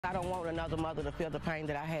I don't want another mother to feel the pain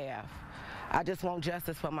that I have. I just want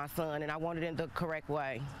justice for my son, and I want it in the correct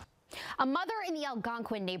way. A mother in the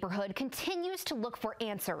Algonquin neighborhood continues to look for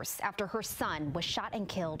answers after her son was shot and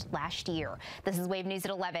killed last year. This is Wave News at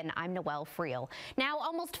 11. I'm Noelle Friel. Now,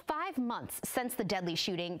 almost 5 months since the deadly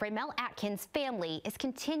shooting, Raymel Atkins' family is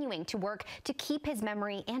continuing to work to keep his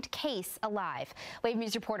memory and case alive. Wave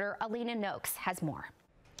News reporter Alina Noakes has more.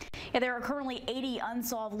 Yeah, there are currently 80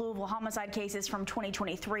 unsolved Louisville homicide cases from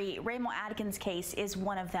 2023. Raymel Atkins' case is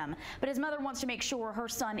one of them. But his mother wants to make sure her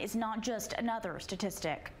son is not just another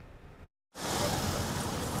statistic.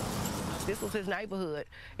 This was his neighborhood.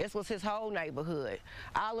 This was his whole neighborhood.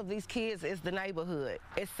 All of these kids is the neighborhood.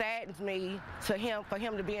 It saddens me for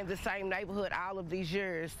him to be in the same neighborhood all of these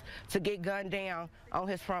years, to get gunned down on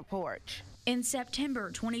his front porch. In September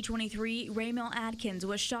 2023, Raymel Atkins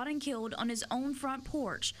was shot and killed on his own front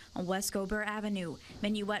porch on West Gobert Avenue.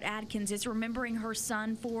 Minuet Atkins is remembering her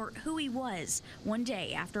son for who he was one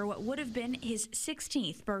day after what would have been his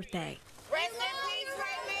 16th birthday.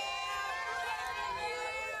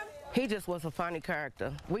 He just was a funny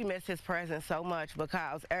character. We miss his presence so much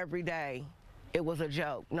because every day it was a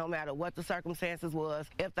joke, no matter what the circumstances was.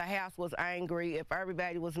 If the house was angry, if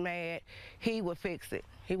everybody was mad, he would fix it.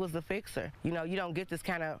 He was the fixer. You know, you don't get this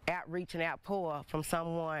kind of outreach and outpour from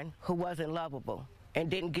someone who wasn't lovable and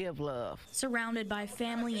didn't give love. Surrounded by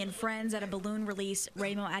family and friends at a balloon release,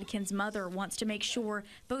 Raymel Atkins' mother wants to make sure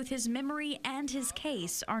both his memory and his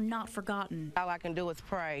case are not forgotten. All I can do is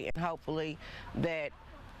pray, and hopefully that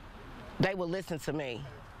they will listen to me,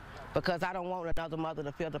 because I don't want another mother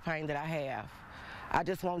to feel the pain that I have. I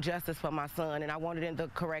just want justice for my son, and I want it in the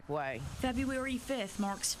correct way. February 5th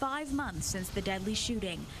marks 5 months since the deadly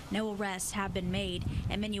shooting. No arrests have been made,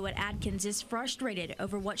 and Minuet Atkins is frustrated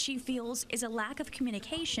over what she feels is a lack of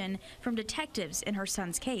communication from detectives in her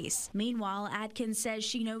son's case. Meanwhile, Atkins says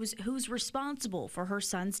she knows who's responsible for her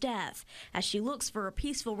son's death. As she looks for a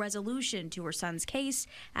peaceful resolution to her son's case,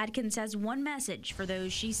 Atkins has one message for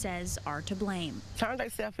those she says are to blame. Turn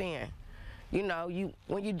themselves in. You know,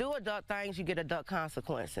 when you do adult things, you get adult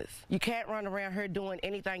consequences. You can't run around here doing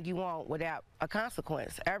anything you want without a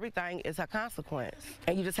consequence. Everything is a consequence,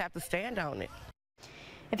 and you just have to stand on it.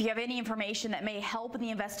 If you have any information that may help in the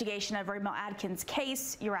investigation of Raymel Atkins'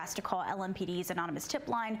 case, you're asked to call LMPD's anonymous tip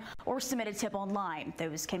line or submit a tip online.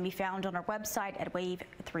 Those can be found on our website at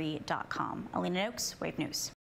wave3.com. Alina Noakes, Wave News.